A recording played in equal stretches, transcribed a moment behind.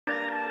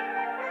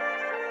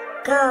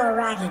Go,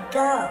 Rocky,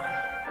 go.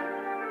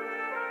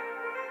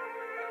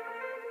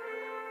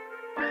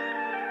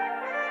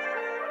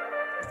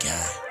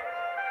 Gang.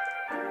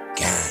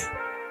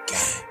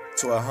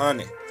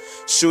 1200.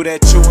 Shoot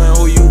at you and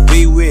who you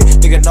be with.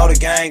 Nigga know the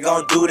gang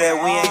gon' do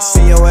that. We ain't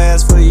seen your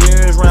ass for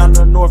years. Round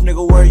the north,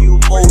 nigga, where you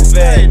move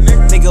at?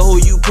 Nigga, who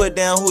you put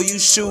down, who you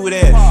shoot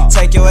at?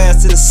 Take your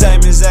ass to the same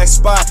exact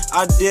spot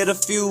I did a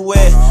few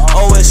at.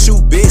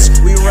 OSU,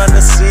 bitch, we run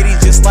the city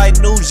just like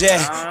New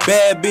Jack.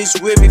 Bad bitch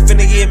with me,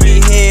 finna get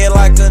me head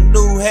like a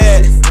new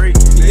hat.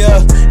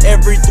 Yeah,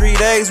 every 3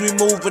 days we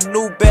move a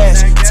new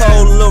batch.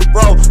 Told lil'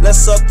 bro,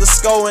 let's up the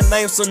score and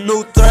name some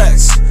new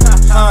threats.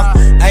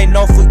 Ain't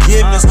no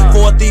forgiveness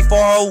for a thief or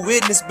a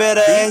witness.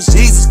 Better ask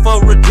Jesus for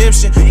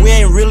redemption. We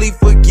ain't really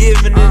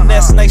forgiving, and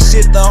that snake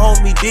shit the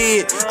homie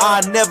did,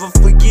 I never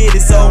forget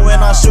it. So when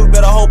I shoot,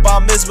 better hope I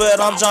miss.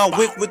 But I'm John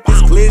Wick with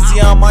this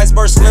glizzy. I'm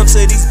iceberg slim to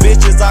these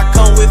bitches. I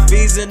come with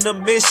fees and the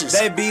missions.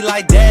 They be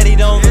like, daddy,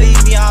 don't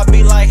leave me. I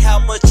be like, how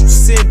much you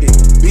send it,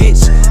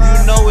 bitch?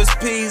 You know it's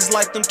peas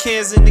like them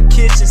cans in the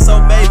kitchen. So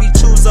baby,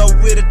 choose up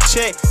with a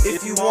check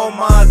if you want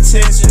my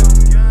attention.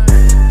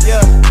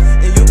 Yeah,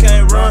 and you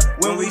can't run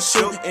when we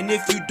shoot. And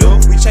if you do,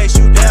 we chase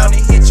you down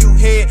and hit you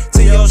head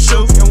to your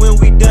shoe. And when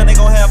we done, they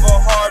gon' have a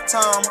hard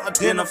time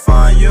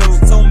identifying you.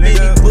 So many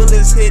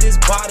bullets hit his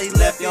body,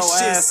 left his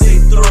shit see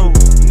through,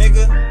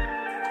 nigga.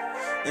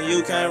 And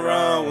you can't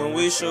run when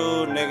we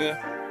shoot, nigga.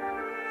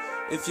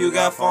 If you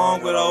got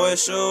funk with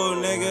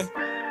OSU, nigga,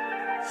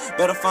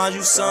 better find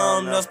you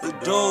something else to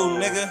do,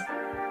 nigga.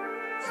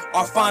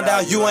 Or find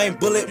out you ain't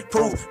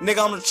bulletproof.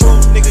 Nigga, I'm the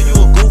truth, nigga, you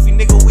a goofy,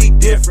 nigga, we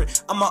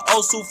different. I'm a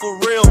OSU for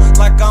real,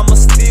 like I'm a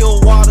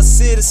Stillwater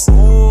citizen.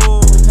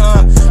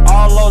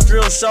 All those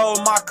drills show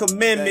my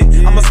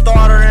commitment. I'm a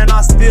starter and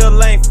I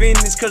still ain't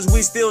finished, cause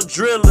we still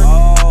drilling.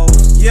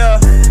 Yeah,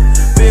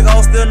 Big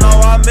O still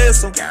know I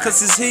miss him, cause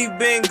since he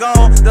been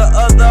gone, the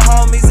other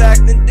homies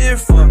acting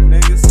different.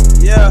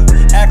 Yeah,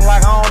 act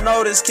like I don't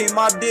notice, keep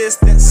my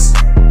distance.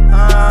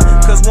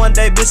 Cause one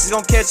day bitches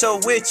gon' catch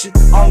up with you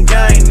on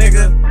gang,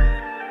 nigga.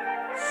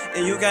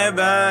 And you can't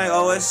bang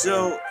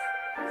OSU.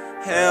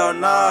 Hell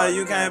nah,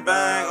 you can't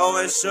bang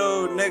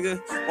OSU, nigga.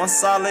 One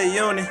solid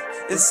unit,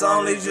 it's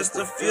only just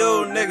a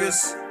few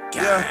niggas.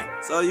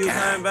 Yeah, so you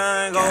can't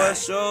bang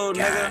OSU,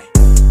 nigga.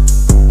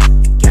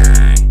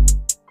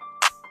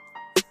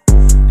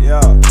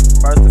 Yeah,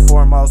 first and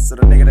foremost to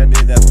the nigga that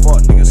did that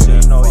fuck nigga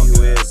shit, you know who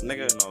you is,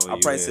 nigga. I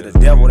pray to the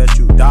devil that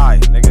you die,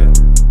 nigga.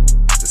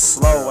 The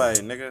slow way,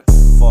 nigga.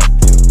 Fuck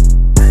you.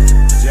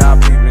 Job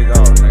nigga,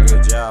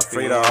 nigga.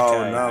 Free the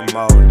hoe, nothing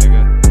more,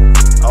 nigga.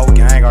 Old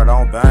gang or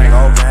don't bang,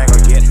 old gang or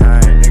get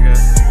hanged, nigga.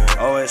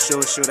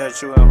 OSU shoot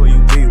at you and who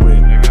you be with.